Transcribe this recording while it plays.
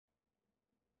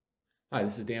Hi,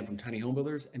 this is Dan from Tiny Home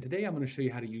Builders, and today I'm going to show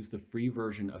you how to use the free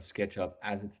version of SketchUp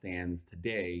as it stands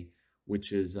today,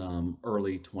 which is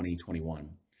early 2021.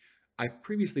 I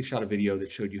previously shot a video that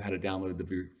showed you how to download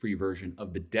the free version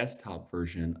of the desktop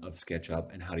version of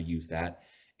SketchUp and how to use that.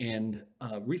 And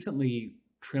recently,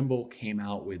 Trimble came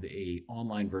out with a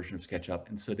online version of SketchUp,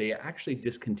 and so they actually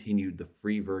discontinued the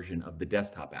free version of the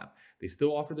desktop app. They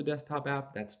still offer the desktop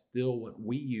app. That's still what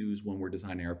we use when we're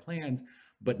designing our plans,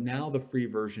 but now the free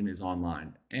version is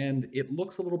online, and it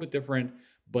looks a little bit different,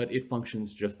 but it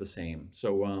functions just the same.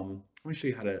 So let me show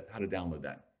you how to download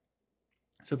that.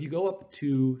 So if you go up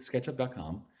to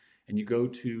sketchup.com and you go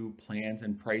to plans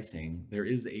and pricing, there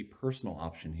is a personal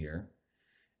option here.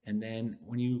 And then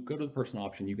when you go to the personal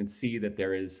option, you can see that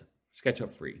there is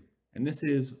SketchUp free. And this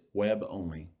is web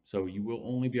only. So you will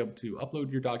only be able to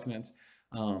upload your documents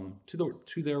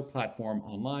to their platform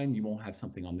online. You won't have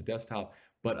something on the desktop,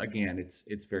 but again,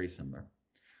 it's very similar.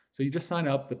 So you just sign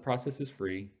up. The process is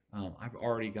free. I've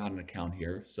already got an account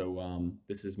here, so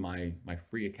this is my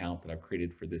free account that I've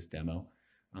created for this demo.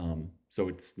 So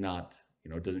it's not,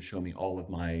 it doesn't show me all of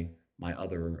my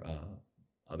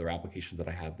other applications that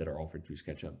I have that are offered through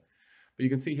SketchUp. But you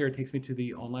can see here it takes me to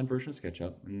the online version of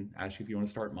SketchUp and asks you if you want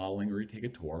to start modeling or you take a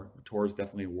tour. A tour is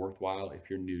definitely worthwhile if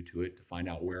you're new to it to find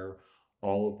out where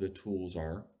all of the tools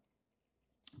are.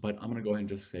 But I'm going to go ahead and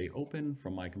just say open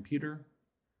from my computer,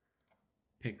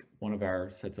 pick one of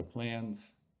our sets of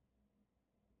plans,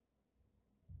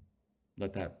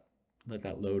 let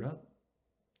that load up.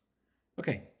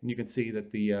 Okay, and you can see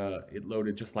that it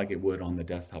loaded just like it would on the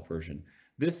desktop version.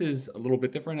 This is a little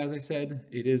bit different, as I said.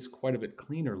 It is quite a bit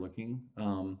cleaner looking,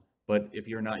 but if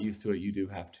you're not used to it, you do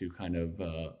have to kind of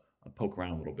poke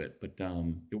around a little bit, but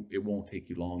it won't take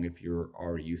you long if you're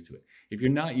already used to it. If you're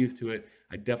not used to it,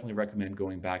 I definitely recommend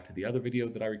going back to the other video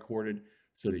that I recorded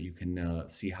so that you can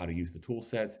see how to use the tool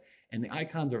sets. And the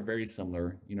icons are very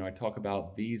similar. I talk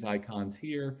about these icons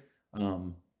here,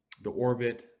 the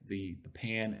orbit, the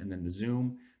pan, and then the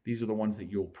zoom. These are the ones that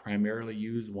you'll primarily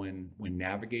use when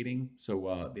navigating.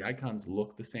 So the icons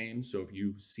look the same. So if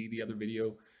you see the other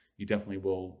video, you definitely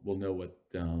will know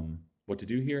what to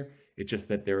do here. It's just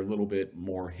that they're a little bit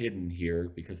more hidden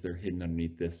here because they're hidden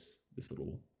underneath this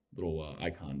little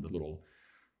icon, the little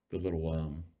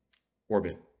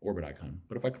orbit icon.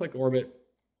 But if I click orbit,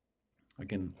 I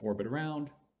can orbit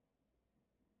around.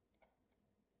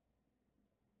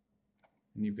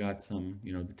 And you've got some,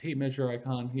 the tape measure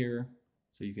icon here.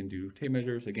 So you can do tape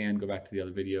measures. Again, go back to the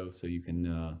other video so you can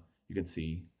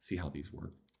see how these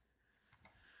work.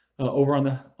 Over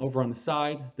on the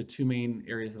side, the two main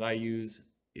areas that I use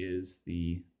is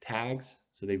the tags.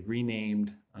 So they've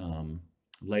renamed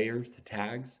layers to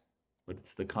tags, but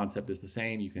the concept is the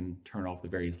same. You can turn off the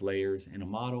various layers in a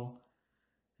model.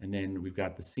 And then we've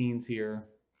got the scenes here.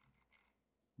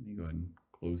 Let me go ahead and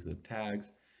close the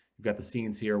tags. We've got the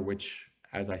scenes here, which,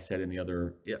 as I said in the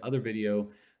other video,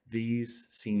 these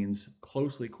scenes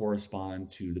closely correspond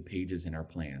to the pages in our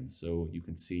plans. So you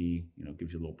can see, it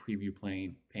gives you a little preview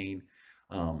pane.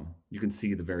 You can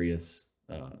see the various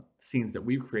scenes that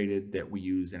we've created that we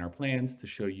use in our plans to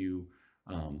show you,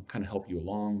 kind of help you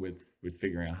along with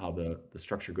figuring out how the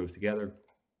structure goes together.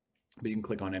 But you can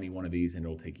click on any one of these and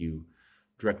it'll take you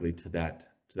directly to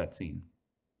that scene.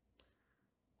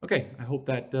 Okay, I hope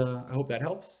that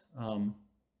helps, and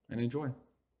enjoy.